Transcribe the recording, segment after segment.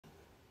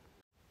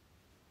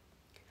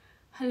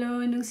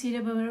Hello,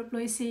 nungsiraba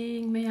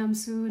maruploising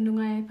mayamsu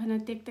nungai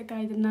phanatek ta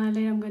kaidana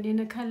leiramgani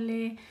na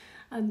khalle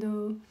ado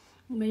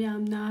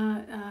mayamna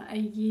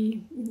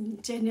aigi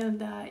channel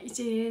da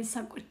iche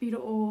sakut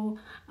piro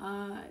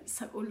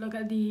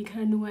sakulaga di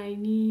khana nungai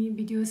ni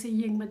video se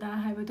yengmada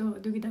haibado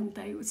dugi dam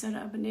tai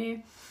usara bane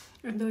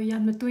ado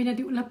yamna toina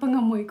di ulappa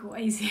ngamoi ko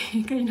aise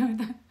kaino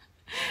da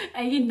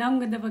ai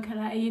namgadaba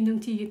khara ai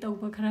nungthi gi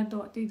tawba khara do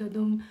tuido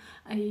dum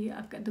ai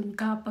akadum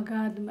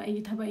kapaga dum ai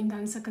thaba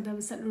ingang sakadaba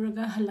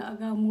saluraga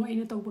halaga mo ai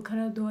tawba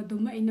khara do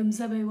dum ai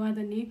namzabai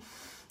wadani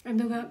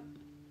aduga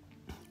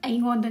ai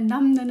ngonda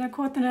namdana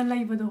khotana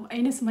laibado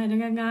aina smaina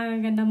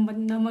nga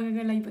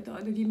namaga laibado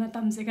adugi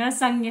matam se khara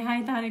sange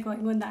hai tare ko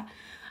ngonda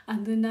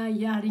aduna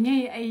yaringe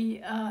ai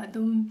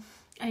dum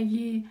ai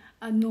gi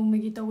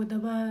nongmagi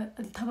tawdaba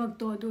thabak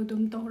do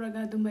dum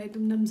tawraga dum ai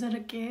dum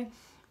namzarake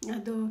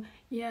ado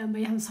ya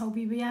mayam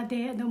saubi bayade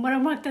ado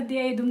maramakta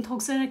de dum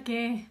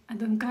thoksarake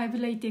adum kaiba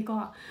laite ko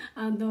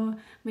ado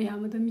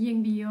mayam adum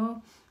yengbiyo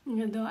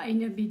ado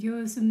aina video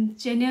sum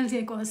channel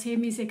se ko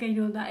semi se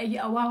kaino da ai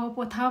awa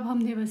potha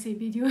bhamne ba se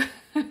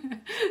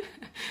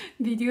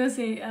video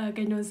se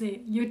kaino se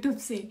youtube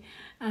se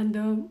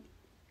ado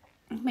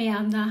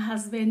mayamna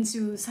husband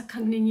su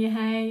sakhangningi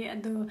hai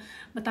ado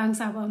matang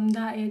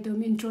sabamda edum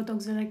intro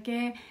tokjarake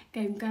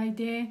kaim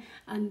kaide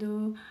ando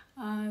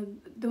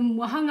dum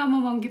wahanga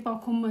mamamgi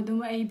pakhum adum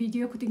ai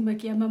video kuting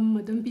baki amam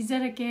adum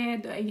bizarake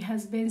do ai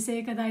husband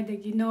se kadai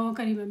dagi no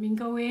kari maming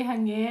kawe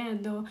hange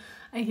ado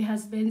ai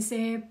husband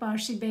se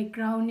Parsi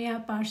background ya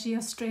Parsi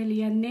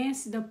Australian ne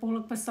sida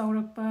polak pa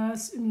saurak pa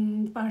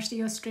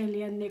Parsi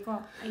Australian ne ko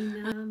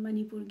aina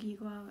Manipur gi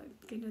ko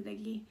keno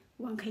dagi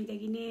wangkhai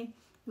dagi ne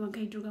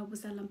wangkhai Durga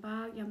Puja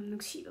lampak yam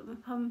nuksiba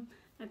mafam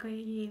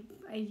akai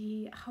ai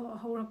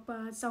haurakpa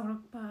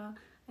saurakpa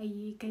ai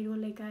kairo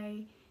lekai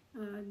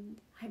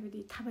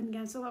haibadi thaban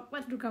ga so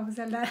wat Durga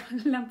Puja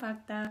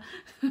lampakta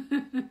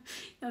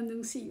yam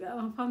nungsiba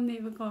mafam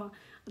ne ko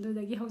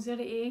adudagi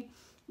haujare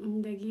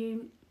dagi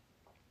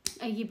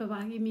ai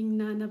baba gi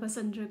mingna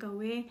Nabasandra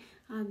kawe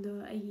ando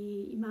ai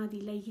imadi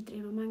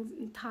laigidre mamang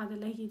thada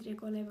laigidre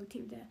ko lebak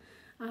thibda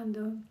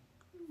ando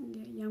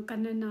yam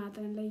kanna na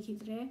tan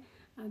laigidre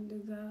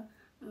aduga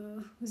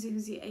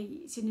huzi ai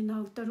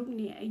sininaw taruk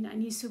ni aina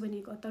ani subani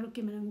ko taruk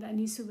ki manang da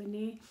ani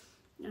subani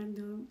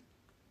ando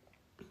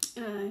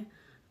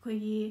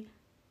koyi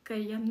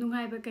kayam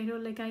nungai ba kairo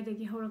lekai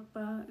dagi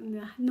horakpa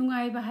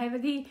nungai ba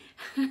haibadi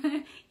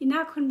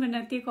ina khun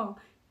banati ko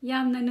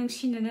yamna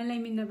nungsina na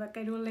laimina ba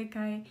kairo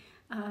lekai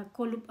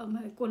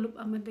kolup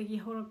ama dagi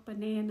horakpa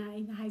ne na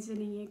ina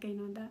haijani ye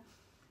kaino da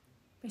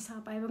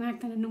paisa pai ba ngak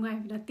tan nungai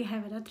ba ti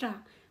haiba datra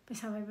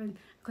paisa bai ban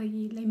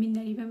koyi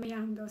laiminari ba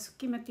mayang do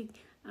sukimatik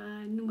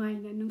nungai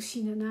na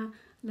nungsina na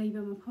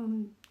laiba mafam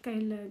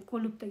kaila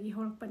kolup dagi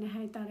horakpa ne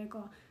hai tare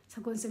ko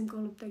sakon sem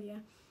kolup dagi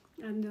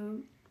ando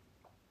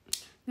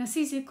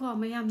ngasi se ko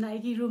mayam na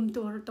igi room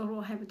toro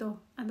haibado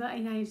ado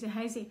aina ise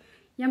haise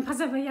yam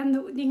phajaba yam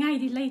ningai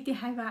di laite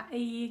haiba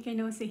ai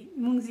kaino se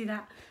mungzira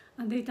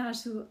andai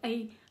tasu ai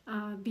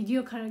video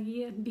kharagi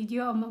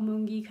video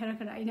amamongi khara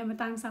aina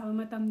matang sawa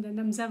matam da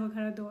namjaba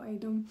khara do ai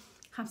dum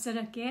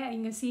hapsarake ai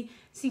ngasi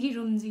sigi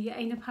room ji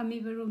aina phami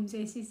ba room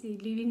je sisi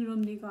living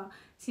room ni ko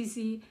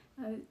sisi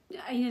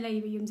aina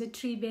laiba yum je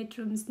 3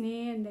 bedrooms ne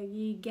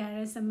andagi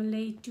garage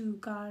amalai 2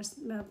 cars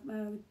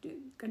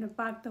kana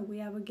park to we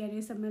have a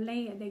garage amalai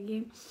adagi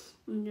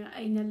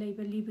aina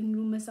laiba living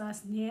room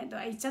masas ne do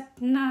ai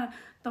chatna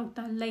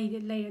tawta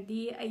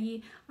lairadi ai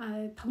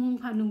phamung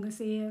phanung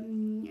se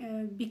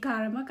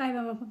bikar ma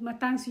kaiba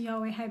matang su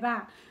yawe haiba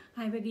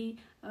haibadi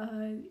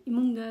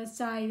imungda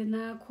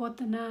chaidana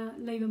khotana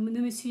laiba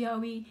numit su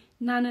yawi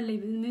nana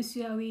laiba numit su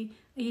yawi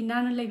ai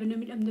nana laiba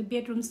numit amda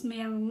bedrooms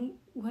mayang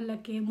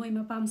uhalake moi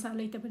mapam sa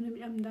laita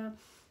numit amda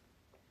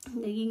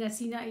nagi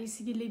ngasina ai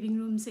sigi living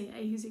room se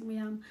ai husik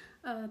mayam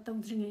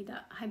tawdringai da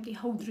haibdi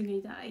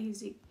hodringai da ai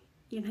husik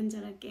yang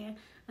hanjarake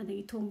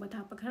adagi thongba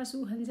thapa khara su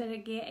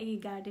hanjarake ai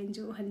garden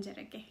ju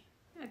hanjarake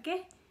okay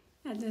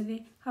adadi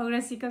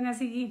haurasi ka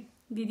ngasigi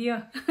video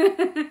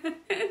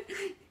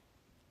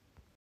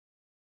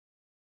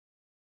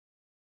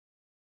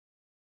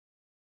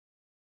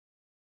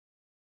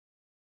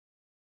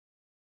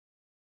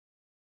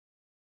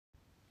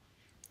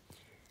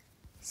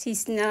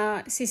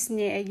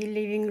sisne agi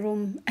living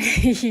room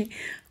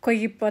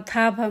koigi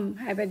pothabam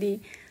haibadi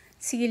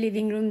sigi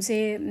living room se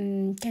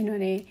kaino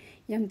ne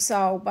yam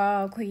sauba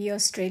koigi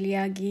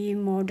Australia gi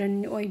modern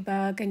oiba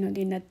kaino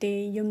di nate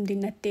yum di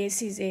nate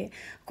sise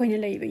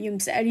koina laiba yum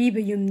se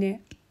ariba yum ne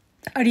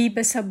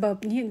ariba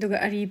sabab ni duga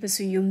ariba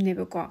su yum ne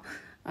ba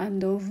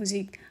ando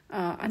huzik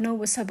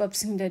anoba sabab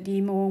singda di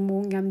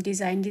mong yam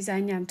design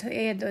yam tho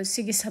do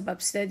sigi sabab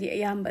sida di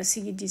ayamba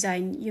sigi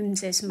design yum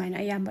se smaina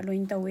ayamba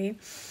loin tawe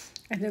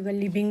aduga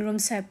living room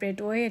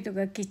separate oi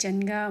aduga kitchen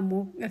ga mu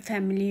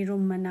family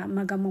room mana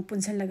maga mu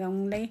punsan laga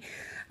lei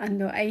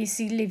ando ai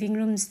si living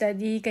room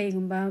study kai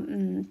gumba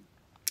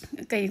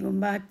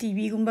kaigumba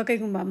TV gumba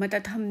kaigumba mata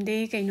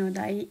thamde kaino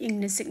dai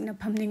ingna sikna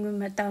phamning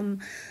matam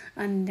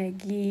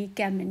andagi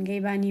kamen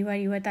ge bani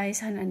wari watai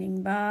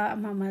sananing ba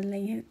mama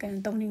lai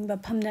kan tongning ba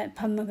phamna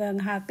phamaga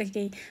ngha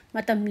kai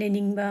matam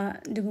lening ba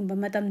dugumba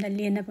matam da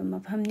lena ba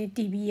maphamni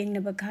TV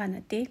yengna ba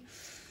khana te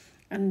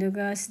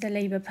anduga sida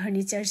leiba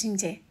furniture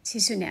singje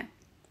sisune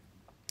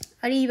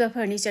ari ba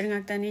furniture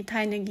ngaktani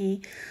thainagi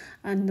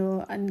ando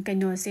an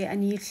kaino se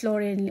ani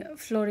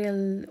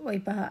floral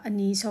oiba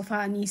ani sofa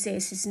ani se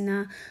sisna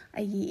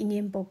ai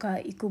inem poka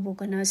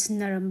ikuboka na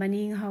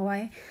snarambani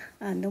hawai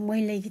ando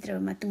moi legitra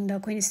matungda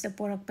khoin sta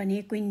porak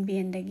pani queen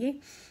ben dagi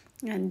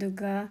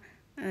anduga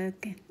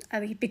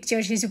abi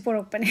picture si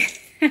porak pani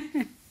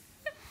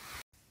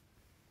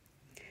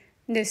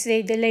the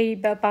say the lay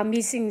ba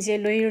pambi sing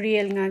je loi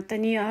real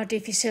ngaktani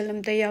artificial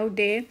amta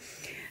yaude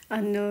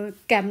ano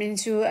cameron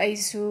su ai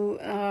su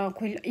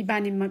khoi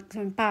ibani mak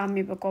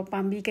pami ba ko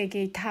pambi kai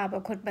kai tha ba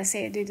khot ba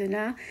se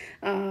duduna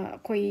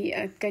khoi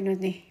kaino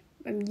ne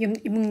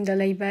imung da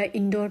laiba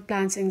indoor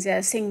plants sing ja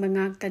sing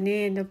mangak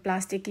tane no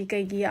plastic ki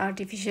kai gi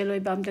artificial oi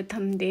bam da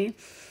thamde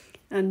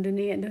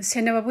andune ando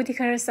sena ba buti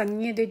khara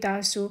sangye de da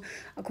su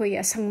khoi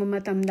asang ma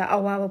matam da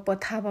awa ba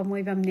potha ba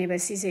moi bam ne ba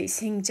si se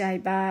sing jai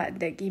ba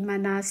da gi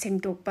mana sing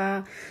tok ba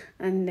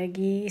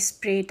andagi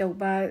spray tok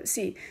ba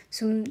si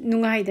sum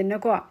nungai da na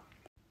ko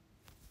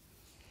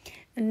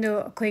no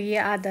khoi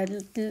ada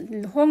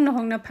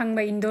hongna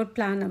phangba indoor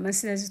plant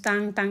amasida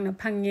tang na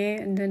phangye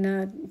anduna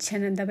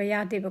chena da ba ya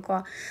de ba ko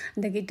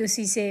andagi tu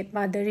si se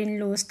mother in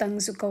law stang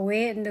su ko we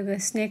andaga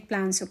snake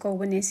plant su ko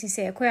bane si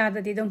se khoi ada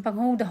di dum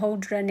panghou da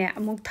hodra ne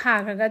amuk tha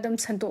ga dum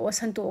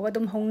santo ga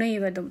dum hongnai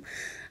ba dum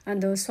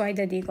ando swai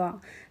da di ko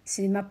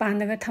si ma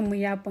pan da ga thamu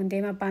ya ponde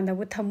ma pan da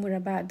bu thamu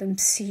ra ba dum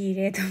si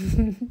re dum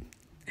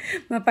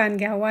mapan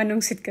ga hawa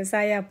nung sit ka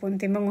saya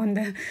ponte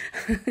mangonda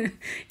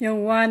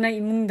yung wana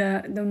imungda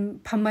dum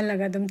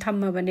phamalaga dum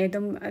thamma bane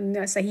dum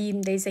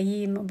sahim dei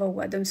sahim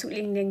bawa dum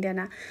suling leng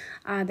dana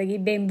adagi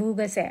bamboo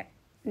ga se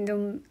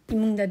dum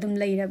imungda dum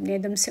leirab ne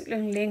dum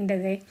suling leng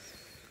dagai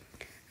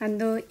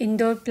ando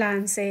indoor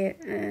plants se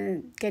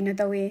kena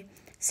tawe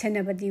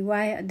senabadi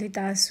wai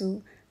adita su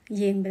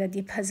yengbada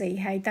di phajai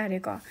hai tare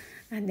ko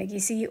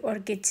andagi si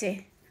orchid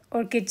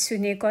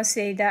sune ko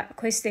seda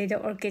khoi seda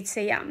orchid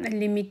se yamna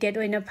limited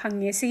oina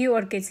phangye sigi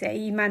orchid se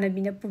I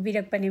manabi na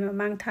pubirak pani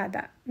mamang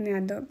thada ne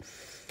ando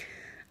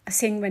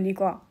aseng bani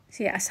ko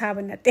si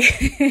asaba nate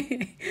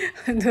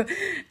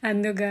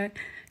ando ga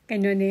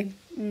kaino ne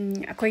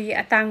akoi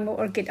atang bo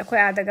orchid akoi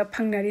adaga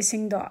phangnari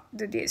singdo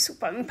dudi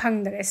supang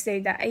phangdare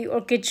seda ai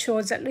orchid show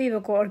jalui ba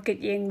ko orchid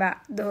yengba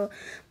do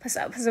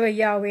phasa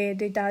yawe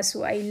duita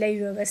su ai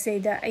leiroga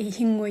seda ai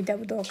hingoi da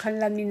do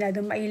khallamni na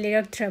dum ai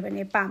lerak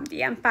thrabane pam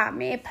yam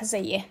pame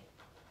phasaye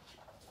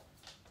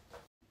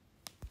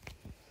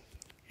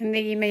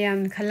andagi mayam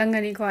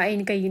khalangani ko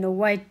ain kai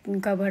white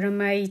cover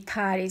mai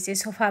thari se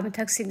sofa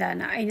mathak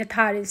sidana aina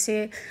thari se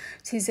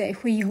se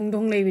hui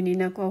hongdong leibini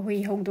na ko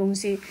hui hongdong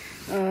si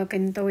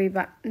kan toy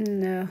ba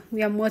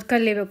ya mot ka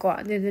leba ko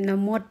de na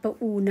mot pa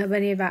u na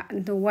bane ba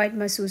to white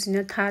masu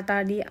sina tha ta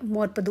di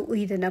mot pa du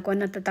ui de na ko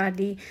na ta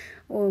di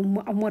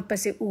mot pa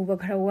se u ba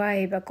khara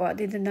wai ba ko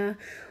de na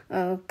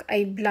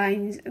ai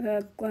blinds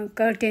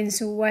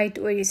curtains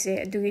white oi se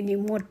dugini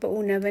mot pa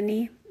u na bani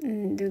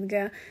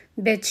duga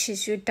bedsheet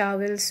su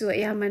towel su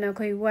yamana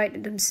khoi white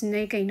dum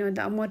snai kaino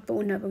da mot pa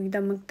una bagi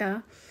damakta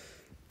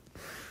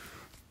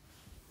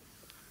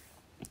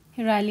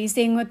rally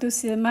sengo tu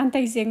se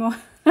mantai sengo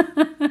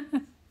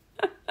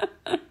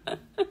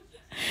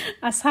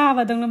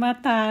asaba dong ma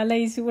ta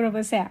lai su ra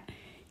ba se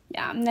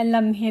yamna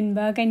lam hen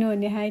ba kaino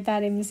ne hai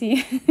tare msi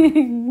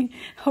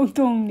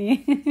hongtong ni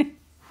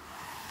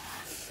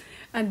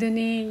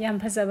aduni yam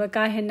phasaba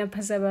ka henna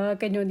phasaba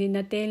kaino di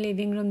nate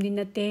living room di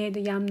nate do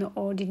yamna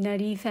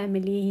ordinary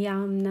family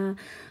yamna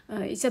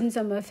isam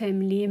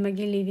family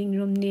magi living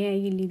room ne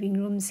ai living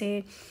room se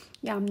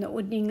yamna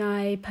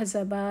udingai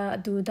phasaba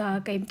aduda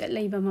kaimta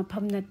leiba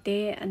mapham nate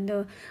ando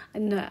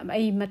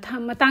ai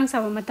matang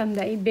saba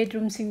matamda ai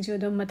bedroom singju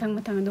do mathang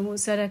do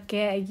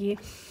usarake ai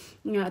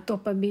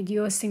topa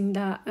video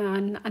singda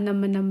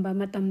anamba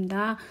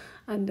matamda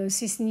ando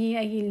sisni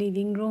ai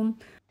living room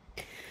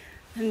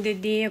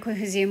andedi ko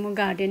hujemu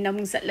garden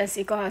namung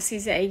satlasi ko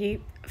asise ai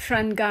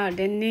front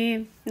garden ne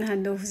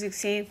hando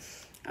hujikse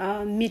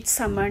mid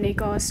summer ne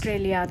ko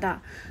Australia da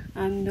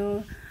ando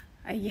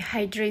ai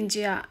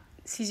hydrangea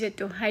sije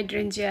to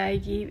hydrangea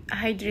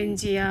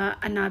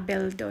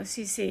Annabelle do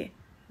sise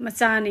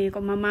macha ne ko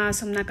mama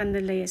somna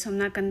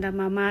kanda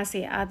mama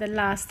se ada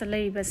last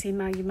lay basi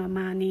magi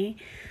mama ne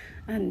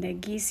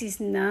andagi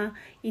sisna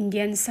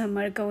Indian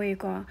summer ko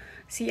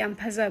si am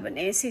phaja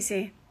bane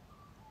sise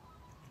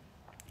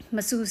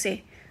masu se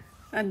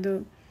ando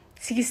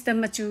sigista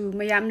machu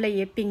mayam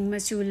lay pink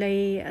machu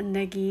lay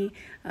andagi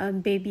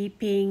baby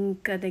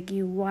pink adagi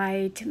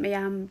white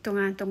mayam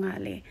tonga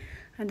le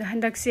ando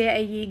handak se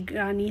ai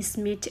Granny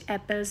Smith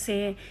apple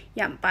se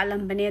yam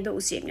palam bane do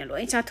usek na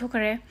loi cha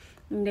thokare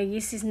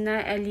dagi sisna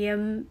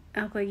allium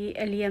akogi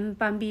allium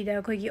pambi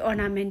da akogi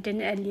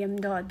ornamental allium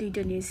do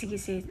didoni sigi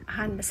se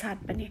han basat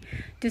pane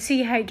to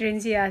see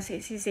hydrangea se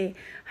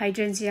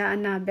hydrangea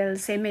annabelle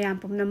se mayam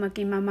pumna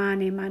maki mama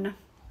ne mana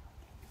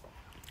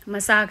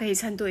masa kai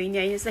santo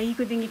inya sahi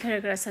kudingi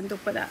khara santok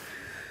pada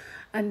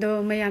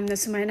ando mayam na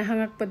sumaina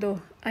hangak pado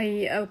ai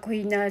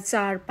akoina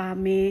char pa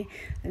me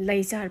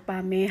lai char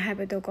pa me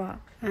habado ko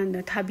and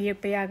thabirak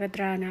pa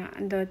yagadrana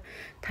and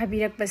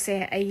thabirak pa se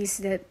ai is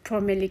the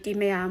formality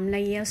mayam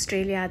lai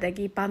Australia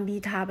dagi pambi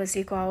thaba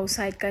se ko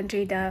outside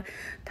country da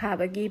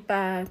thabagi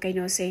pa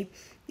kaino se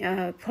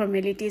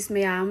formalities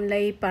mayam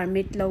lai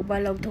permit loba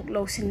logthok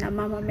logsin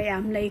ama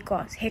mayam lai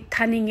ko hek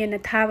thaninge na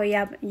thaba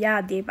ya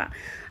deba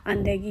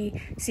andagi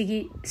sigi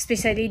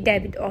especially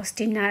David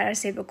Austin na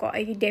se ko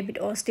ai David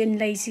Austin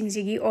lai sing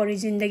sigi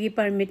origin dagi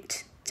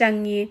permit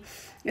changi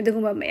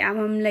aduguma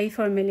mayam lai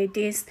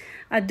formalities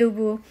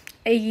adubu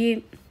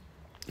ai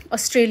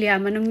Australia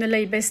manung na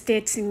lai best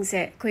state sing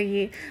se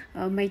koi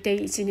maitai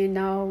ichini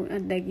now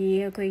adagi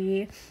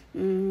koi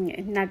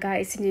naga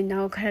ichini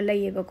now khara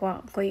lai ba ko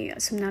koi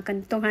sumna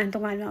kan tongan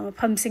ma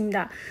pham sing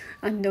da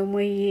ando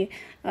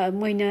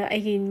moina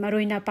ai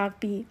maroina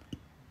pakpi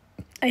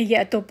ai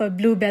atopa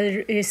bluebell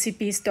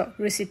recipes to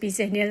recipe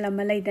channel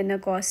amalai dana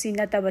ko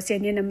sina ta ba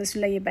channel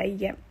amasulai ba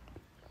ai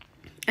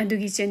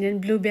adugi channel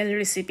bluebell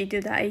recipe to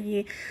da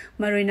ai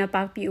maroina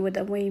pakpi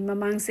uda moi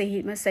mamang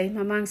sahi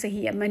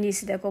amani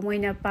sida ko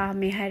moina pa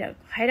me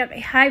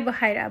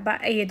haira ba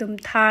ai dum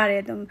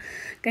thare dum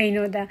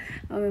kaino da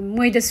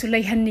moi da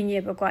sulai hanninge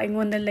ba ko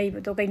aingon da lai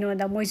ba to kaino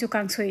da moi su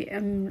kangsoi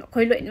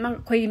khoi loi ma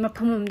khoi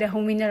maphamum de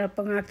homina ra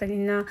pangak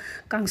tanina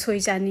kangsoi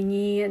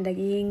janingi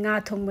adagi nga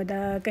thongba da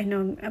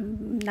kaino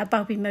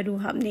napakpi maru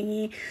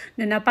hapningi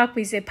na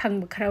napakpi se phang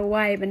khara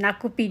wai ba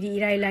nakupi di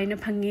rai lai na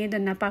phange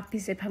da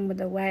napakpi se phang ba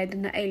da wai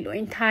da ai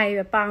loin thai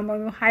ba pa ma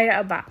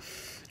haira ba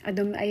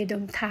adum ai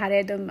dum thare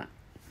dum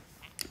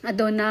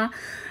adona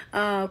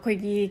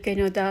khoigi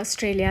kaino da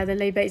Australia da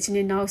leiba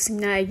ichine now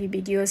singna ai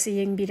video se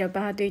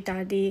yengbiraba doi ta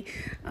di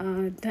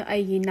da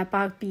ai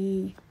napakpi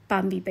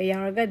pambi ba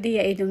yaraga di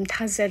ai dum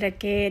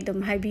thazarake dum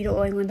haibiro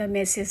oingon da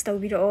message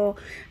tawbiro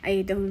ai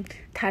dum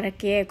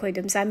tharake khoi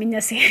dum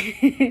samina se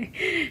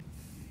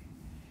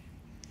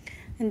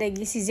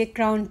andagi sije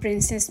Crown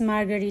Princess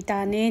Margarita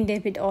ne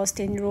David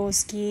Austin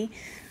Rose ki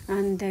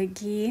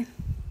andagi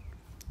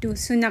to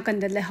sunakan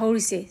da le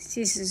horise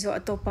sisu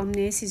atopam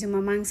ne sisu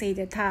mamang sei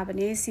da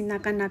thabane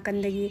sinakan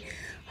dagi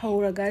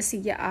horaga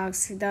sigi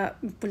ax da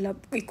pulap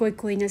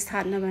koi na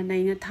sthatna ba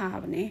naina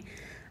thabane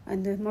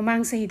and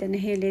mamang sei da ne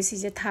hele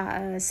sije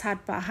sat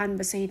pa han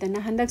ba sei da na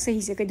handak sei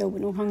je kai do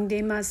bunu hangde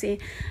ma se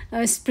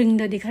spring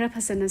da dikhara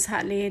phasana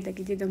sale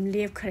dagi dum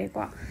lep khare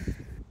ko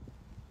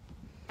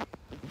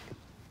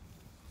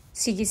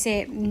sigi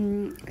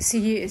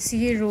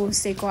rose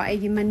se ko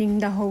ai maning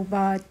da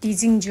hoba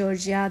teasing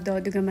Georgia do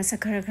duga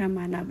masakara khara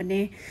mana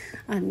bane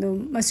ando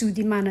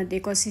masudi mana de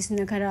ko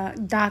sisna khara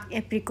dark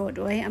apricot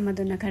oi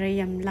amadona khara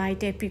yam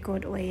light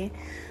apricot oi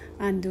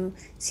ando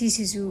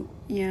sisisu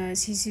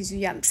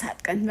yam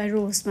sat kan ba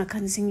rose ma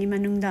khan singi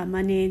manung da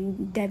mane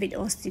David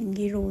Austin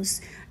gi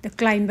rose the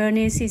climber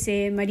ne sise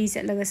mari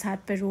chatlaga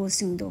sat pa rose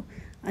sing do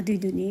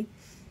aduduni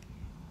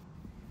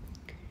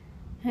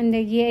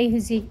handagi ai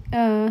huzik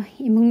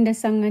imungda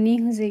sangani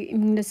huzik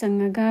imungda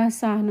sangaga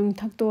sa nung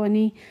thakto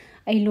ani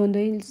ai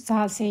londoi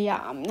sa se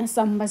yamna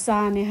samba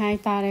sa ne hai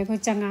tare ko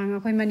changang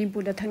khoi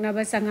manipur da thangna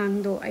ba sangang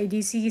do ai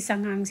di si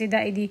sangang se da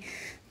ai di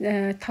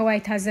thawai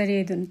thazare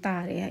dun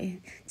tare ai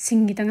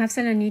singi tang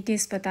hapsalani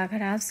tespata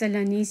khara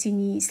hapsalani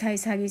sini sai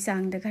sagi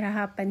sang da khara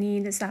hapani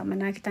da sa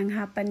mana kitang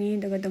hapani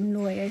da dum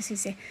loi ai si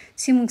se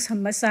simung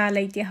samba sa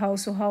laite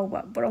hausu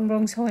hauba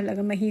brong so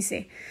laga mahi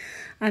se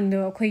ando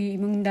khoi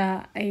imungda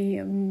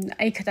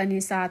ai khatani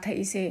sa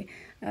thaise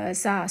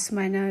sa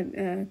smaina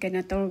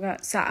kena torga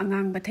sa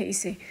angang ba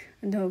thaise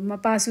ando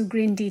mapa su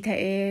green tea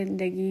thae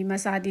dagi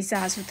masadi sa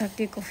su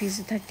thakte coffee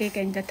su thakte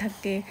kenda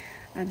thakte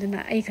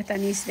aduna ai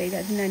khatani sei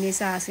da aduna ne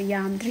sa su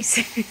yam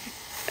trise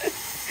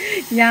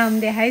yam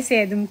de hai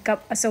se dum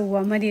cup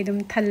asawa mari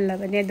dum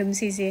thalla bane dum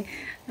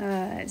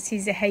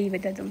sise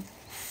haibada dum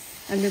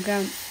anuga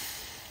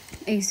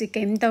ai se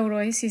kem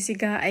tawroi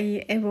sisiga ai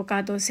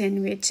avocado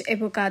sandwich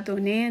avocado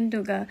ne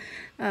anduga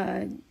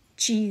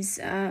cheese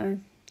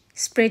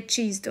spread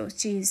cheese do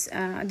cheese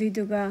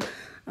aduga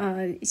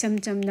isam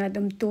na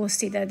dum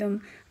toast da dum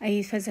ai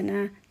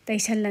fazana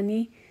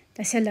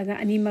taisalaga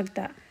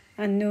animakta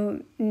anu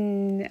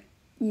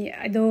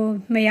ado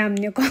mayam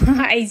ne ko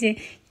ai se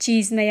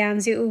cheese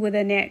mayam se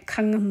ugoda ne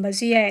khangam ba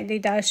su ya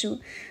da su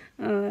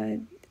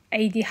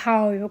ai di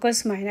how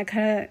because maina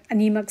khara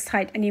animak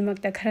side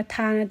animak da khara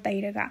thana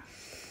tairaga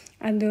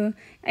ando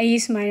ai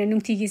smaina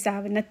nungti gi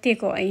sab natte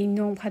ko ai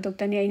nong phadok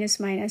tani ai na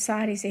smaina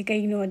sari se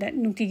kai no da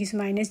nungti gi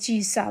smaina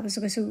cheese sab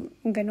su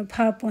gano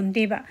pha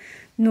ponde ba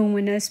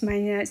nongmana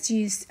smaina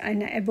cheese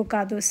ana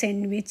avocado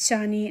sandwich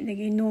chani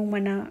dagi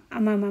nongmana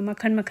ama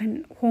makhan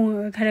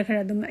hong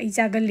khara dum ai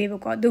jagal leba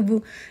ko dubu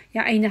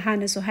ya aina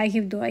hana so hai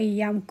hib do ai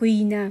yam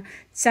kuina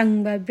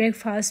changba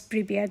breakfast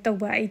prepare to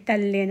ba ai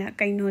talle na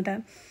kai no da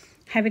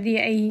ꯍꯥꯏꯕꯗꯤ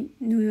ꯑꯩ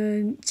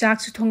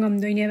ꯆꯥꯛꯁꯨ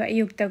ꯊꯣꯡꯉꯝꯗꯣꯏꯅꯦꯕ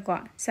ꯑꯌꯨꯛꯇꯀꯣ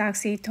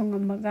ꯆꯥꯛꯁꯤ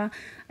ꯊꯣꯡꯉꯝꯃꯒ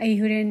ꯑꯩ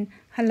ꯍꯣꯔꯦꯟ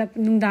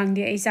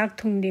ꯅꯨꯡꯗꯥꯡꯗꯤ ꯑꯩ ꯆꯥꯛ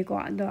ꯊꯣꯡꯗꯦꯀꯣ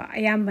ꯑꯗꯣ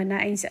ꯑꯌꯥꯝꯕꯅ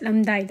ꯑꯩ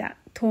ꯆꯠꯂꯝꯗꯥꯏꯗ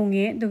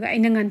ꯊꯣꯡꯉꯦ ꯑꯗꯨꯒ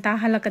ꯑꯩꯅ ꯉꯟꯇꯥ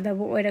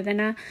ꯍꯜꯂꯛꯀꯗꯕ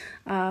ꯑꯣꯏꯔꯒꯅ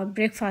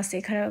ꯕ꯭ꯔꯦꯛꯐꯥꯁꯁꯦ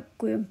ꯈꯔ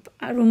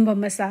ꯑꯔꯨꯝꯕ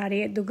ꯑꯃ ꯆꯥꯔꯦ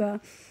ꯑꯗꯨꯒ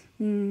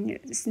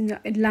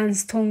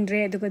ꯂꯟꯆ ꯊꯣꯡꯗ꯭ꯔꯦ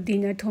ꯑꯗꯨꯒ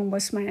ꯗꯤꯅꯔ ꯊꯣꯡꯕ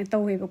ꯁꯨꯃꯥꯏꯅ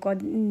ꯇꯧꯋꯦꯕꯀꯣ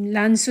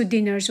ꯂꯟꯆꯁꯨ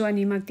ꯗꯤꯅꯔꯁꯨ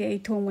ꯑꯅꯤꯃꯛꯇꯤ ꯑꯩ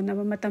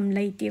ꯊꯣꯡꯅꯕ ꯃꯇꯝ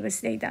ꯂꯩꯇꯦꯕ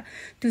ꯁꯤꯗꯩꯗ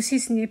ꯇꯨ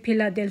ꯁꯤꯁꯤꯅꯦ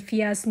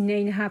ꯐꯤꯂꯥꯗꯦꯜꯐꯤꯌꯥꯁꯤꯅꯦ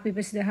ꯑꯩꯅ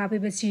ꯍꯥꯞꯄꯤꯕꯁꯤꯗ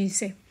ꯍꯥꯞꯄꯤꯕ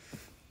ꯆꯤꯁꯁꯦ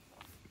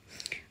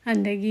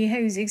ꯑꯗꯒꯤ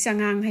ꯍꯧꯖꯤꯛ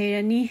ꯆꯉꯥꯡ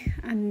ꯍꯩꯔꯅꯤ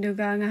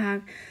ꯑꯗꯨꯒ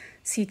ꯉꯥꯏꯍꯥꯛ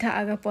ꯁꯤ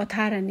ꯊꯛꯑꯒ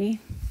ꯄꯣꯊꯥꯔꯅꯤ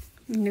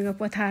ꯑꯗꯨꯒ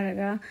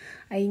ꯄꯣꯊꯥꯔꯒ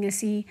ꯑꯩ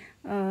ꯉꯁꯤ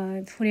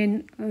ꯍꯣꯔꯦꯟ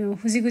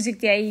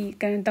ꯍꯧꯖꯤꯛꯇꯤ ꯑꯩ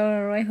ꯀꯩꯅꯣ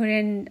ꯇꯧꯔꯔꯣꯏ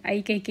ꯍꯣꯔꯦꯟ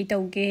ꯑꯩ ꯀꯩꯀꯩ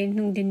ꯇꯧꯒꯦ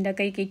ꯅꯨꯡꯊꯤꯟꯗ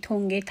ꯀꯩꯀꯩ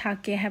ꯊꯣꯡꯒꯦ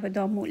ꯊꯥꯛꯀꯦ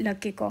ꯍꯥꯏꯕꯗꯣ ꯑꯃꯨꯛ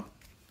ꯎꯠꯂꯛꯀꯦꯀꯣ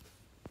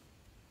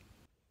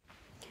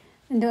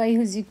ꯑꯗꯣ ꯑꯩ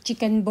ꯍꯧꯖꯤꯛ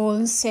ꯆꯤꯀꯟ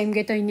ꯕꯣꯜꯁ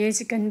ꯁꯦꯝꯒꯦ ꯇꯧꯔꯤꯅꯦ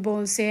ꯆꯤꯀꯟ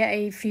ꯕꯣꯜꯁꯦ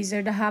ꯑꯩ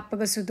ꯐ꯭रीꯖꯔꯗ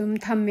ꯍꯥꯞꯄꯒꯁꯨ ꯑꯗꯨꯝ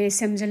ꯊꯝꯃꯦ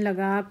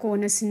ꯁꯦꯝꯖꯤꯜꯂꯒ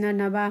ꯀꯣꯟꯅ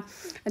ꯁꯤꯖꯤꯟꯅꯅꯕ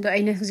ꯑꯗꯣ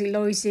ꯑꯩꯅ ꯍꯧꯖꯤꯛ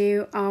ꯂꯧꯔꯤꯁꯦ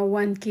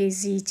 1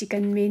 kg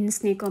ꯆꯤꯀꯟ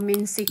ꯃꯤꯟꯁꯅꯦꯀꯣ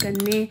ꯃꯤꯟꯁ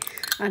ꯆꯤꯀꯟꯅꯦ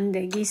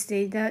ꯑꯗꯒꯤ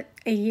ꯁꯤꯗꯩꯗ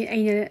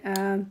ꯑꯩꯅ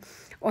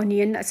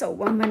ꯑꯣꯅꯤꯌꯟ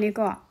ꯑꯆꯧꯕ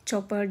ꯑꯃꯅꯦꯀꯣ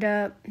ꯆꯣꯄꯔꯗ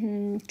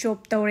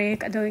ꯆꯣꯞ ꯇꯧꯔꯦ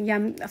ꯑꯗꯣ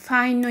ꯌꯥꯝ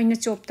ꯐꯥꯏꯟ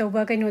ꯑꯣꯏꯅ ꯆꯣꯞ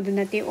ꯇꯧꯕ ꯀꯩꯅꯣꯗꯨ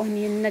ꯅꯠꯇꯦ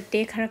ꯑꯣꯅꯤꯌꯟ ꯅꯠꯇꯦ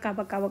ꯈꯔ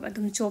ꯀꯥꯕꯛ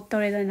ꯑꯗꯨꯝ ꯆꯣꯞ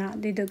ꯇꯧꯔꯦꯗꯅ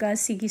ꯑꯗꯨꯏꯗꯨꯒ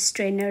ꯁꯤꯒꯤ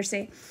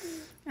ꯁ꯭ꯇ꯭ꯔꯦꯅꯔꯁꯦ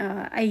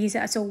ꯑꯩꯒꯤꯁꯦ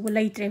ꯑꯆꯧꯕ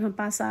ꯂꯩꯇ꯭ꯔꯦ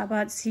ꯃꯄꯥ ꯆꯥꯕ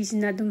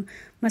ꯁꯤꯁꯤꯅ ꯑꯗꯨꯝ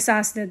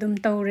ꯃꯆꯥꯁꯤꯗ ꯑꯗꯨꯝ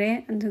ꯇꯧꯔꯦ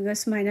ꯑꯗꯨꯒ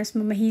ꯁꯨꯃꯥꯏꯅ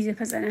ꯃꯍꯤꯁꯦ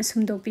ꯐꯖꯅ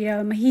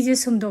ꯁꯨꯝꯗꯣꯛꯄꯤꯔꯒ ꯃꯍꯤꯁꯦ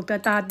ꯁꯨꯝꯗꯣꯛꯇ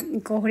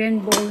ꯇꯥꯀꯣ ꯍꯣꯔꯦꯟ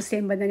ꯕꯣꯜ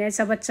ꯁꯦꯝꯕꯗꯅꯦ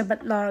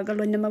ꯆꯕꯠ ꯂꯥꯎꯔꯒ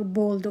ꯂꯣꯏꯅꯃꯛ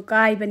ꯕꯣꯜꯗꯣ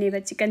कायबनेबा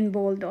चिकन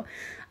बोलदो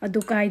अदु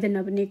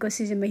कायदनबनेको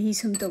सिजे मही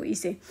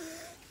सुमतोइसे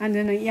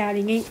अदुना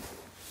यारिङै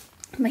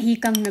मही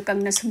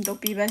कंगना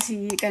सुमतोपिबा सि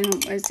कनो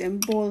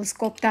बोल्स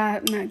कोप्ता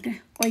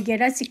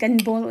ओइगेरा चिकन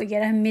बोल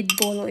ओइगेरा मिट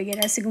बोल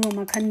ओइगेरा सिगुम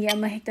मखनगे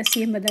अमा हेक्ता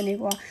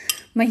सेमबदनेको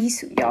मही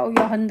सु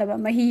यावहन्दबा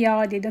मही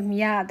यावदि दम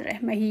याद्रे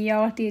मही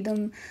यावति दम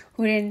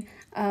हुरेन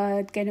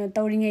कनो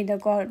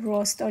तौरिङैदको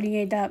रोस्ट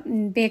तौरिङैदा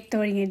बेक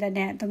तौरिङैदा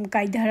ने दम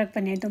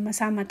काइधरकपने दम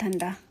मसा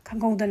मथन्दा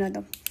खंगौदना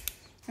दम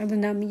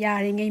अदुना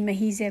यारिङै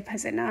महीजे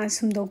फजना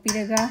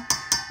सुमदोपिरगा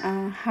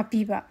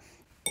हापिबा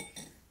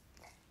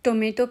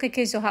टोमेटो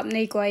केकेसो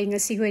हापनैको आई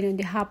ngasi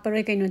होइनदि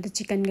हापरै कइनोद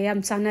चिकन गा याम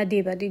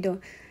चानादेबा दिदो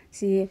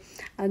सि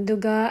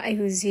अदुगा आई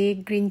हुजि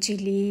ग्रीन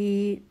चिली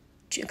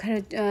खरा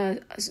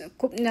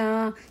कुपना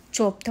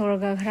चॉप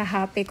तौरगा खरा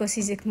हापेको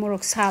सिजे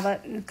मोरक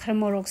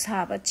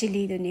साबा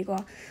चिली दुनिको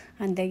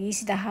अंदगी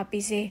सिदा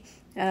हापिसे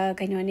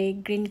कइनोने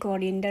ग्रीन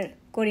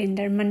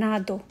कोरिएंडर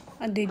मनादो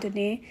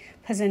अदुइदुने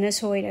फजना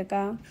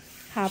सोइरगा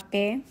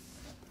हापे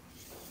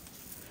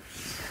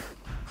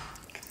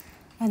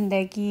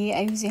अंदगी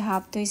आई हुजि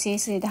हापतोइसे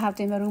सिदा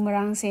हापतोइ मरु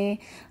मरांग से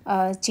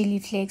चिली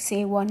फ्लेक्स से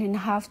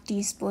 1.5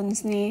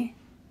 टीस्पून्स ने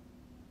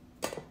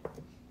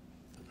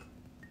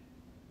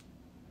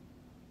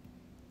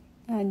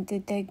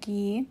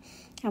अंदगी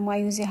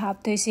आई हुजि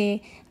हापतोइसे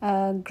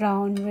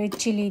ग्राउंड रेड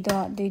चिली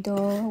दो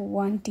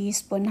 1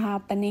 teaspoon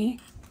हापने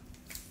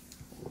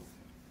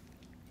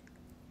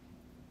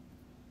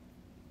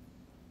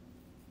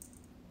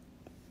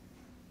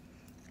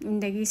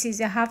अंदगी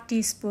सिजे 1/2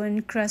 teaspoon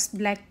crushed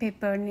black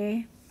pepper ने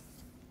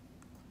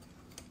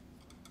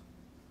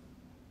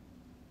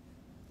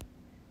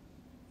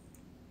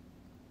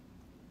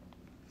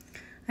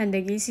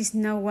अंदगी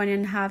सिजना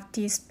 1.5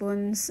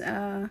 टीस्पून्स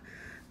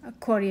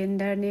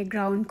कोरिएंडर ने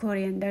ग्राउंड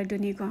कोरिएंडर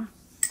दुनिको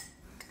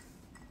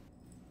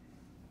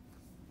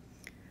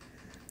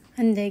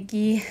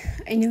अंदगी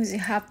अइने हुजि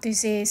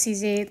हापतोइसे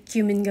सिजे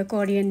क्यूमिन गा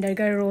कोरिएंडर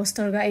गा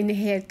रोस्टर गा अइने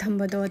हेक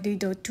थंबदो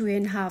दुइदो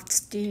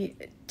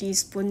 2.5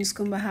 teaspoons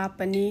कुंबा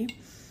हापनी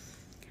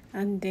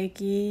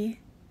अंदगी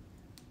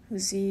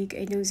हुजि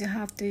अइने हुजि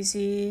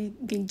हापतोइसे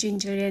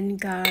ginger and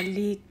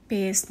garlic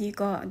paste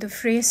निको द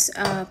फ्रेश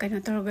कइनो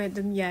तौरगा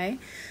दम याय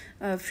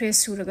फ्रेश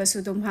सुरगा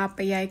सुदम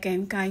हापा याय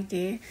कैम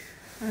काइदे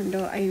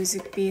अंदो आई हुजि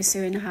पेस्ट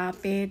ओइन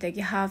हापे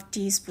दगी 1/2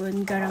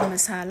 टीस्पून गरम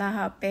मसाला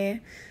हापे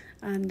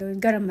अंदो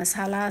गरम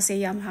मसाला से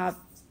याम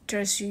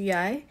हापट्रसु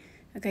याय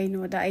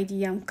कइनोदा आइदि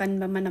याम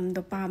कनबा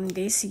मनमदो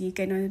पामदे सिगी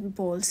कइनो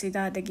बोल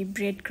सिदा दगी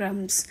ब्रेड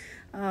क्रम्स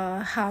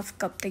 1/2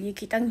 कप दगी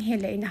खितंग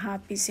हेले इन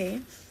हापिसे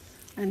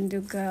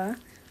अंदुगा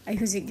आई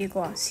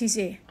हुजिगेको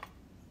सिजे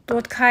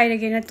तोत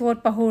खाइरगेना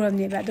तोत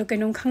पहुरमनेबा दो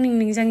कइनो खंगनिंग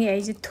निंजंगी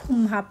आइजे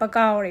थुम हापा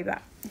कावरेबा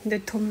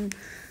द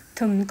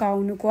थुम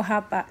काउनुको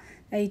हापा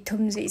आई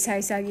थुम जे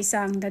इसागी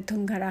सांगदा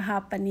थुम खरा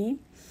हापनी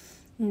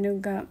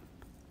अंदुगा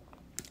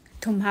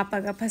थुम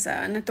हापागा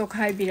फजाना तो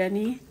खाइ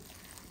बिरानी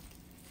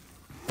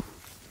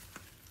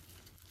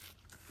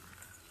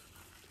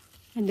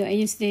अंदो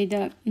आई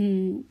सिदेदा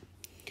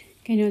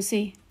कइनो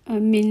से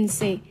मिन्स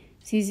से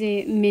सिजे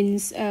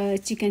मिन्स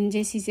चिकन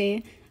जे सिजे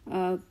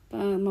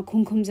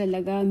मखुम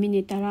खुमजलगा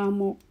मिनिट 10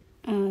 मु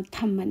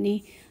थम्मनी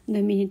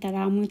द मिनिट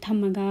 10 मु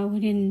थम्मगा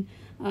हुरेन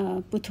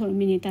पुथोर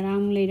मिनिट 10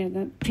 मु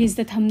लेरगा फ्रीज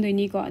दा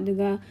थम्दोइनी को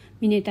अदुगा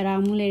मिनिट 10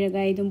 मु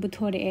लेरगा इदम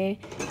पुथोरे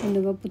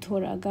अदुगा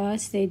पुथोरगा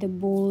सिदे द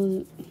बोल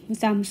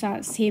मचा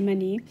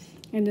सेमनी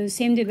ꯑꯗꯣ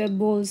ꯁꯦꯝꯗꯣꯏꯕ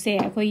ꯕꯣꯜꯁꯦ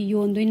ꯑꯩꯈꯣꯏ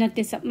ꯌꯣꯟꯗꯣꯏ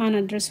ꯅꯠꯇꯦ ꯆꯞ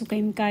ꯃꯥꯟꯅꯗ꯭ꯔꯁꯨ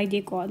ꯀꯩꯝ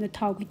ꯀꯥꯏꯗꯦꯀꯣ ꯑꯗꯣ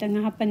ꯊꯥꯎ ꯈꯤꯇꯪ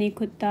ꯍꯥꯞꯄꯅꯤ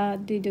ꯈꯨꯠꯇ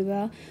ꯑꯗꯨꯏꯗꯨꯒ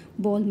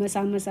ꯕꯣꯜ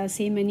ꯃꯆꯥ ꯃꯆꯥ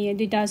ꯁꯦꯝꯃꯅꯤ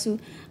ꯑꯗꯨ ꯑꯣꯏꯇꯥꯔꯁꯨ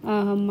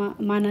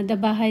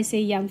ꯃꯥꯟꯅꯗꯕ ꯍꯥꯏꯁꯦ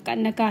ꯌꯥꯝ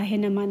ꯀꯟꯅ ꯀꯥ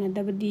ꯍꯦꯟꯅ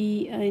ꯃꯥꯟꯅꯗꯕꯗꯤ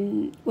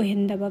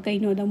ꯑꯣꯏꯍꯟꯗꯕ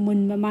ꯀꯩꯅꯣꯗ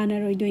ꯃꯨꯟꯕ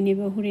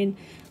ꯃꯥꯟꯅꯔꯣꯏꯗꯣꯏꯅꯦꯕ ꯍꯣꯔꯦꯟ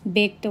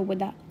ꯕꯦꯛ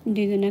ꯇꯧꯕꯗ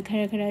ꯑꯗꯨꯏꯗꯨꯅ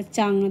ꯈꯔ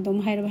ꯆꯥꯡ ꯑꯗꯨꯝ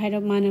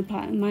ꯍꯥꯏꯔꯞ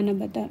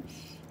ꯃꯥꯟꯅꯕꯗ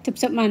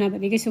ꯆꯞ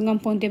ꯃꯥꯟꯅꯕꯗꯤ ꯀꯩꯁꯨ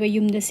ꯉꯝꯄꯣꯟꯇꯦꯕ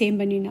ꯌꯨꯝꯗ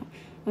ꯁꯦꯝꯕꯅꯤꯅ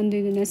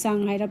ꯑꯗꯨꯏꯗꯨꯅ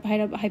ꯆꯥꯡ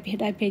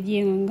ꯍꯥꯏꯐꯦꯠ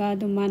ꯌꯦꯡꯉꯒ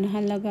ꯑꯗꯨꯝ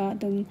ꯃꯥꯟꯅꯍꯜꯂꯒ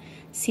ꯑꯗꯨꯝ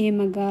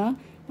ꯁꯦꯝꯃꯒ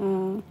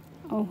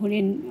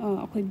ꯍꯣꯔꯦन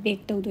ꯑꯩꯈꯣꯏ ꯕꯦꯛ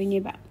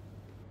ꯇꯧꯗꯣꯏꯅꯦꯕ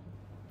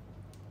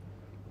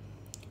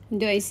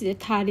ꯑꯗꯣ ꯑꯩꯁꯤꯗ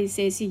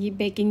ꯊꯥꯔꯤꯁꯦ ꯁꯤꯒꯤ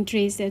ꯕꯦꯀꯤꯡ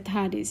ꯇ꯭ꯔꯦꯁꯤꯗ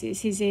ꯊꯥꯔꯤꯁꯦ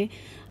ꯁꯤꯁꯦ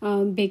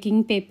ꯕꯦꯀꯤꯡ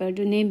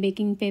ꯄꯦꯄꯔꯗꯨꯅꯦ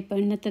ꯕꯦꯀꯤꯡ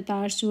ꯄꯦꯄꯔ ꯅꯠꯇ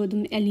ꯇꯥꯔꯁꯨ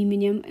ꯑꯗꯨꯝ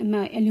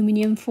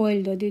ꯑꯦꯂꯨꯃꯤꯅꯤꯌꯝ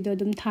ꯐꯣꯏꯜꯗꯣ ꯑꯗꯨꯏꯗꯣ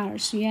ꯑꯗꯨꯝ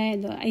ꯊꯥꯔꯁꯨ ꯌꯥꯏ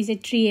ꯑꯗꯣ ꯑꯩꯁꯦ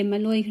ꯇ꯭ꯔꯦ ꯑꯃ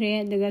ꯂꯣꯏꯈ꯭ꯔꯦ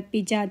ꯑꯗꯨꯒ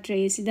ꯄꯤꯖꯥ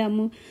ꯇ꯭ꯔꯦꯁꯤꯗ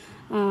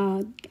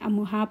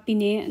ꯑꯃꯨꯛ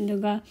ꯍꯥꯞꯄꯤꯅꯦ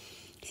ꯑꯗꯨꯒ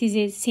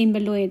ꯁꯤꯁꯦ ꯁꯦꯝꯕ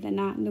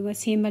ꯂꯣꯏꯔꯦꯗꯅ ꯑꯗꯨꯒ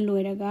ꯁꯦꯝꯕ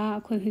ꯂꯣꯏꯔꯒ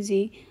ꯑꯩꯈꯣꯏ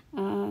ꯍꯧꯖꯤꯛ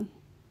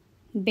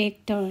ꯕꯦꯛ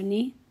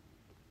ꯇꯧꯔꯅꯤ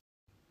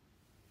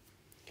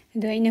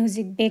ꯑꯗꯣ ꯑꯩꯅ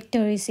ꯍꯧꯖꯤꯛ ꯕꯦꯛ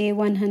ꯇꯧꯔꯤꯁꯦ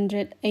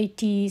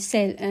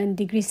 180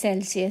 ꯗꯤꯒ꯭ꯔꯤ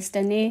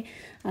ꯁꯦꯜꯁꯤꯌꯁꯇꯅꯦ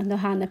ꯑꯗꯣ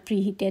ꯍꯥꯟꯅ ꯄ꯭ꯔꯤ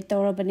ꯍꯤꯇꯦꯠ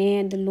ꯇꯧꯔꯕꯅꯦ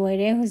ꯑꯗꯣ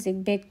ꯂꯣꯏꯔꯦ ꯍꯧꯖꯤꯛ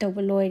ꯕꯦꯛ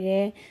ꯇꯧꯕ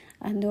ꯂꯣꯏꯔꯦ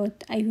ꯑꯗꯣ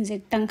ꯑꯩ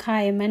ꯍꯧꯖꯤꯛ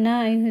ꯇꯪꯈꯥꯏ ꯑꯃꯅ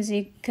ꯑꯩ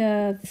ꯍꯧꯖꯤꯛ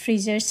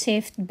ꯐ꯭ꯔꯤꯖꯔ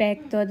ꯁꯦꯐ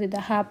ꯕꯦꯛꯇꯣ ꯑꯗꯨꯗ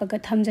ꯍꯥꯞꯄꯒ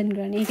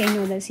ꯊꯝꯖꯤꯟꯈ꯭ꯔꯅꯤ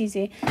ꯀꯩꯅꯣꯗ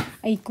ꯁꯤꯁꯦ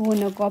ꯑꯩ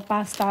ꯀꯣꯟꯅꯀꯣ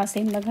ꯄꯥꯁꯇꯥ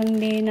ꯁꯦꯝꯕ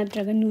ꯈꯪꯗꯦ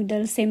ꯅꯠꯇ꯭ꯔꯒ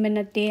ꯅꯨꯗꯜꯁ ꯁꯦꯝꯕ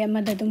ꯅꯠꯇꯦ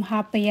ꯑꯃꯗ ꯑꯗꯨꯝ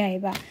ꯍꯥꯞꯄ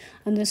ꯌꯥꯏꯑꯕ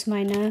ꯑꯗꯣ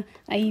ꯁꯨꯃꯥꯏꯅ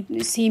ꯑꯩ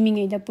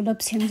ꯁꯦꯝꯃꯤꯉꯩꯗ ꯄꯨꯂꯞ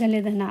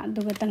ꯁꯦꯝꯖꯜꯂꯦꯗꯅ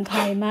ꯑꯗꯨꯒ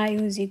ꯇꯪꯈꯥꯏ ꯑꯃ ꯑꯩ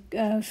ꯍꯧꯖꯤꯛ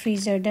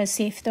ꯐ꯭ꯔꯤꯖꯔꯗ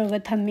ꯁꯦꯐ ꯇꯧꯔꯒ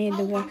ꯊꯝꯃꯦ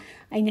ꯑꯗꯨꯒ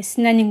ꯑꯩꯅ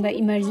ꯁꯤꯟꯅꯅꯤꯡꯕ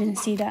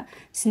ꯏꯃꯥꯔꯖꯦꯟꯁꯤꯗ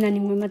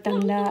ꯁꯤꯟꯅꯅꯤꯡꯕ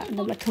ꯃꯇꯝꯗ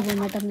ꯑꯗꯨꯝ ꯑꯊꯨꯕ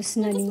ꯃꯇꯝꯗ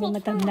ꯁꯤꯟꯅꯅꯤꯡꯕ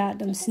ꯃꯇꯝꯗ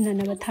ꯑꯗꯨꯝ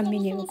ꯁꯤꯟꯅꯅꯕ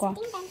ꯊꯝꯃꯤꯅꯦꯕꯀꯣ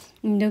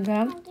ꯑꯗꯨꯒ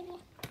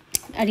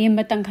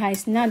ꯑꯔꯦꯝꯕ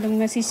ꯇꯪꯈꯥꯏꯁꯤꯅ ꯑꯗꯨꯝ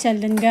ꯉꯁꯤ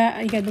ꯁꯦꯜꯗꯟꯒ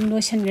ꯑꯩꯒ ꯑꯗꯨꯝ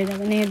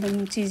ꯂꯣꯏꯁꯤꯟꯒꯗꯕꯅꯦ ꯑꯗꯨꯝ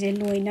ꯁꯤꯁꯦ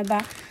ꯂꯣꯏꯅꯕ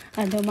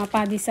ꯑꯗꯣ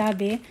ꯃꯄꯥꯗꯤ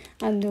ꯆꯥꯗꯦ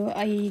ꯑꯗꯣ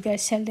ꯑꯩꯒ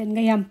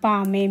ꯁꯦꯜꯗꯟꯒ ꯌꯥꯝ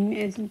ꯄꯥꯝꯃꯦ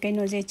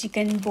ꯀꯩꯅꯣꯁꯦ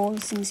ꯆꯤꯀꯟ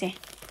ꯕꯣꯜꯁꯤꯡꯁꯦ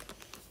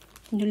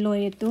ꯑꯗꯨ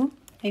ꯂꯣꯏꯔꯦ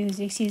ꯑꯩ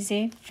ꯍꯧꯖꯤꯛ ꯁꯤꯁꯦ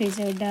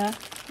ꯐ꯭ꯔꯤꯖꯔꯗ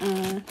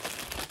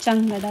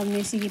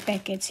ꯆꯪꯒꯗꯕꯅꯦ ꯁꯤꯒꯤ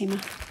ꯄꯦꯀꯦꯠꯁꯤꯃ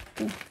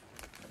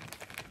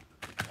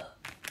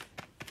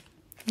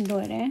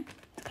ꯂꯣꯏꯔꯦ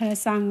ꯈꯔ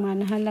ꯆꯥꯡ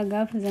ꯃꯥꯟꯅꯍꯜꯂꯒ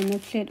ꯐꯖꯅ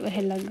ꯐ꯭ꯂꯦꯠ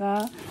ꯑꯣꯏꯍꯜꯂꯒ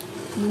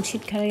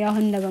ꯅꯨꯡꯁꯤꯠ ꯈꯔ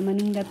ꯌꯥꯎꯍꯟꯗꯕ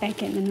ꯃꯅꯨꯡꯗ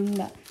ꯄꯦꯀꯦꯠ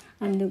ꯃꯅꯨꯡꯗ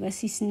ꯑꯗꯨꯒ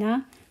ꯁꯤꯁꯤꯅ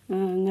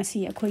ꯉꯁꯤ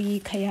ꯑꯩꯈꯣꯏꯒꯤ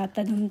ꯈꯌꯥꯠꯇ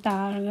ꯑꯗꯨꯝ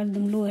ꯇꯥꯔꯒ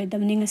ꯑꯗꯨꯝ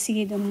ꯂꯣꯏꯒꯗꯕꯅꯤ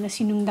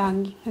ꯉꯁꯤ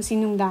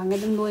ꯅꯨꯡꯗꯥꯡꯒ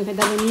ꯑꯗꯨꯝ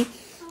ꯂꯣꯏꯒꯗꯕꯅꯤ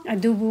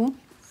ꯑꯗꯨꯕꯨ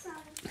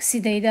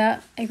ꯁꯤꯗꯩꯗ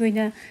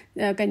ꯑꯩꯈꯣꯏꯅ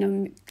ꯀꯩꯅꯣ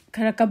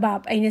ꯈꯔ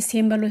ꯀꯕꯥꯕ ꯑꯩꯅ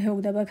ꯁꯦꯝꯕ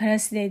ꯂꯣꯏꯍꯧꯗꯕ ꯈꯔ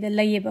ꯁꯤꯗꯩꯗ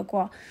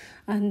ꯂꯩꯌꯦꯕꯀꯣ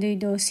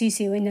ꯑꯗꯨꯏꯗꯣ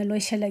ꯁꯤꯁꯦ ꯑꯣꯏꯅ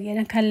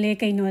ꯂꯣꯏꯁꯤꯜꯂꯒꯦꯅ ꯈꯜꯂꯦ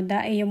ꯀꯩꯅꯣꯗ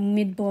ꯑꯩ ꯑꯃꯨꯛ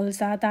ꯃꯤꯠ ꯕꯣꯜ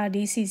ꯆꯥ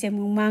ꯇꯥꯔꯗꯤ ꯁꯤꯁꯦ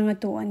ꯑꯃꯨꯛ ꯃꯥꯡꯉ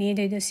ꯇꯣꯛꯑꯅꯤ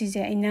ꯑꯗꯨꯏꯗꯣ ꯁꯤꯁꯦ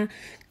ꯑꯩꯅ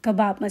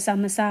ꯀꯕꯥꯕ ꯃꯆꯥ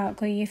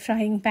ꯑꯩꯈꯣꯏꯒꯤ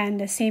ꯐ꯭ꯔꯥꯏꯌꯤꯡ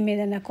ꯄꯦꯟꯗ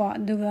ꯁꯦꯝꯃꯦꯗꯅꯀꯣ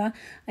ꯑꯗꯨꯒ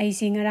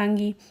ꯑꯩꯁꯦ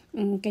ꯉꯔꯥꯡꯒꯤ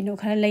ꯀꯩꯅꯣ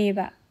ꯈꯔ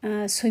ꯂꯩꯌꯦꯕ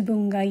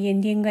ꯁꯣꯏꯕꯨꯝꯒ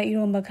ꯌꯦꯟꯗꯦꯝꯒ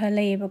ꯏꯔꯣꯝꯕ ꯈꯔ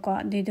ꯂꯩꯌꯦꯕꯀꯣ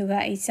ꯑꯗꯨꯏꯗꯨꯒ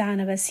ꯑꯩ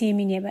ꯆꯥꯅꯕ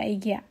ꯁꯦꯝꯃꯤꯅꯦꯕ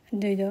ꯑꯩꯒꯤ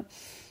ꯑꯗꯨꯏꯗꯣ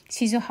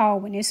ꯁꯤꯁꯨ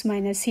ꯍꯥꯎꯕꯅꯦ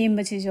ꯁꯨꯃꯥꯏꯅ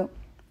ꯁꯦꯝꯕꯁꯤꯁꯨ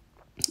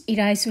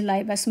ꯏꯔꯥꯏꯁꯨ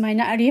ꯂꯥꯏꯕ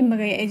ꯁꯨꯃꯥꯏꯅ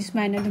ꯑꯔꯦꯝꯕꯈꯩ ꯑꯩ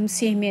ꯁꯨꯃꯥꯏꯅ ꯑꯗꯨꯝ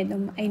ꯁꯦꯝꯃꯦ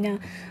ꯑꯗꯨꯝ ꯑꯩꯅ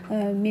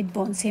ꯃꯤꯠ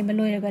ꯕꯣꯜ ꯁꯦꯝꯕ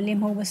ꯂꯣꯏꯔꯒ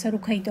ꯂꯦꯝꯍꯧꯕ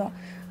ꯁꯔꯨꯛꯈꯩꯗꯣ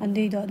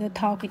ꯑꯗꯨꯏꯗꯣ ꯑꯗꯣ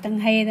ꯊꯥꯎ ꯈꯤꯇꯪ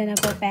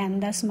ꯍꯩꯌꯦꯗꯅꯀꯣ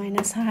ꯄꯦꯟꯗ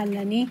ꯁꯨꯃꯥꯏꯅ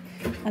ꯁꯥꯍꯜꯂꯅꯤ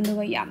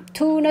ꯑꯗꯨꯒ ꯌꯥꯝ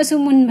ꯊꯨꯅꯁꯨ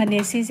ꯃꯨꯟꯕꯅꯦ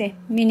ꯁꯤꯁే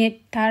ꯃꯤꯅꯤꯠ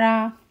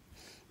 10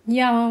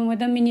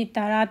 ꯌꯥꯝꯃꯕꯗ ꯃꯤꯅꯤꯠ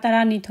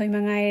 10-12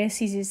 ꯃꯉꯥꯏꯔꯦ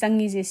ꯁꯤꯁꯦ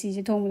ꯆꯪꯉꯤꯁꯦ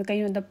ꯁꯤꯁꯦ ꯊꯣꯡꯕꯗ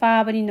ꯀꯩꯅꯣꯗ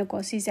ꯄꯥꯕꯅꯤꯅꯀꯣ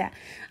ꯁꯤꯁꯦ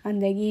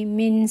ꯑꯗꯒꯤ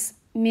ꯃꯤꯟꯁ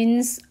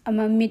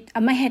ꯃꯤꯠ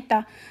ꯑꯃ ꯍꯦꯛꯇ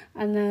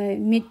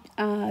ꯃꯤꯠ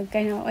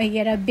ꯀꯩꯅꯣ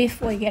ꯑꯣꯏꯒꯦꯔꯥ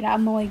ꯕꯤꯐ ꯑꯣꯏꯒꯦꯔꯥ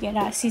ꯑꯃ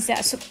ꯑꯣꯏꯒꯦꯔꯥ ꯁꯤꯁꯦ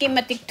ꯑꯁꯨꯛꯀꯤ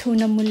ꯃꯇꯤꯛ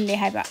ꯊꯨꯅ ꯃꯨꯜꯂꯦ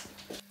ꯍꯥꯏꯕ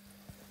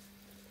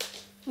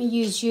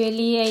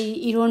ꯌꯨꯖ꯭ꯋꯦꯂꯤ ꯑꯩ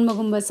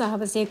ꯏꯔꯣꯟꯕꯒꯨꯝꯕ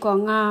ꯆꯥꯕꯁꯦꯀꯣ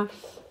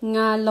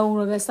ꯉꯥ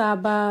ꯂꯧꯔꯒ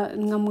ꯆꯥꯕ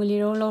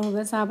ꯉꯥꯃꯨꯂꯤꯔꯧ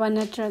ꯂꯧꯔꯒ ꯆꯥꯕ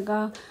ꯅꯠꯇ꯭ꯔꯒ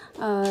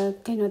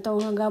ꯀꯩꯅꯣ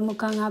ꯇꯧꯔꯒ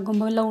ꯃꯨꯀꯥ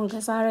ꯉꯥꯒꯨꯝꯕ ꯂꯧꯔꯒ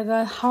ꯆꯥꯔꯒ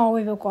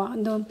ꯍꯥꯎꯋꯦꯕꯀꯣ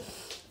ꯑꯗꯣ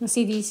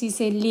ꯉꯁꯤꯗꯤ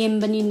ꯁꯤꯁꯦ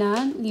ꯂꯦꯝꯕꯅꯤꯅ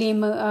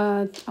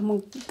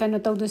ꯑꯃꯨꯛ ꯀꯩꯅꯣ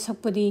ꯇꯧꯗꯣꯏ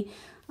ꯁꯛꯄꯨꯗꯤ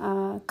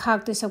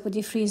ꯈꯥꯛꯇꯣꯏ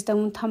ꯁꯛꯄꯨꯗꯤ ꯐ꯭ꯔꯤꯖꯇ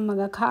ꯑꯃꯨꯛ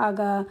ꯊꯝꯃꯒ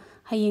ꯈꯥꯛꯑꯒ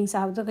ꯍꯌꯦꯡ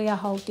ꯆꯥꯕꯗ ꯀꯌꯥ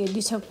ꯍꯥꯎꯇꯦ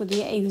ꯑꯗꯨꯏ ꯁꯛꯄꯨꯗꯤ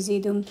ꯑꯩ ꯍꯧꯖꯤꯛ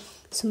ꯑꯗꯨꯝ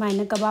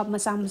ꯁꯨꯃꯥꯏꯅ ꯀꯕꯥꯕ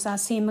ꯃꯆꯥ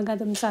ꯁꯦꯝꯃꯒ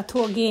ꯑꯗꯨꯝ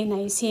ꯆꯥꯊꯣꯛꯑꯒꯦꯅ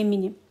ꯑꯩ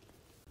ꯁꯦꯝꯃꯤꯅꯦ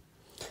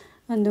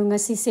ꯑꯗꯣ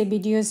ꯉꯁꯤꯁꯦ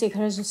ꯚꯤꯗꯤꯑꯣꯁꯦ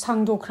ꯈꯔꯁꯨ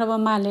ꯁꯥꯡꯗꯣꯛꯈ꯭ꯔꯕ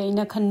ꯃꯥꯜꯂꯦ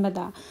ꯑꯩꯅ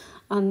ꯈꯟꯕꯗ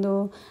ꯑꯗꯣ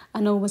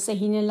ꯑꯅꯧꯕ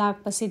ꯆꯍꯤꯅ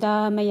ꯂꯥꯛꯄꯁꯤꯗ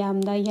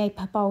ꯃꯌꯥꯝꯗ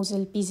ꯌꯥꯏꯐ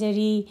ꯄꯥꯎꯖꯦꯜ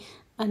ꯄꯤꯖꯔꯤ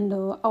ꯑꯗꯣ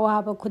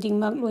ꯑꯋꯥꯕ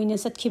ꯈꯨꯗꯤꯡꯃꯛ ꯂꯣꯏꯅ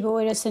ꯆꯠꯈꯤꯕ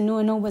ꯑꯣꯏꯔꯁꯅꯨ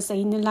ꯑꯅꯧꯕ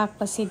ꯆꯍꯤꯅ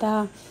ꯂꯥꯛꯄꯁꯤꯗ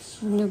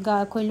ꯑꯗꯨꯒ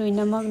ꯑꯩꯈꯣꯏ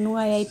ꯂꯣꯏꯅꯃꯛ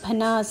ꯅꯨꯡꯉꯥꯏ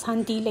ꯌꯥꯏꯐꯅ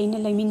ꯁꯥꯟꯇꯤ ꯂꯩꯅ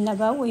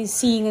ꯂꯩꯃꯤꯟꯅꯕ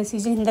ꯑꯣꯏꯁꯤ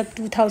ꯉꯁꯤꯁꯦ ꯍꯟꯗꯛ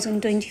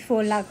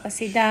 2024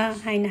 ꯂꯥꯛꯄꯁꯤꯗ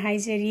ꯍꯥꯏꯅ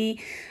ꯍꯥꯏꯖꯔꯤ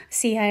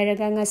ꯁꯤ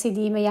ꯍꯥꯏꯔꯒ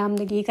ꯉꯁꯤꯗꯤ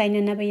ꯃꯌꯥꯝꯗꯒꯤ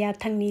ꯀꯥꯏꯅꯅꯕ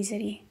ꯌꯥꯊꯪ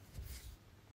ꯅꯤꯖꯔꯤ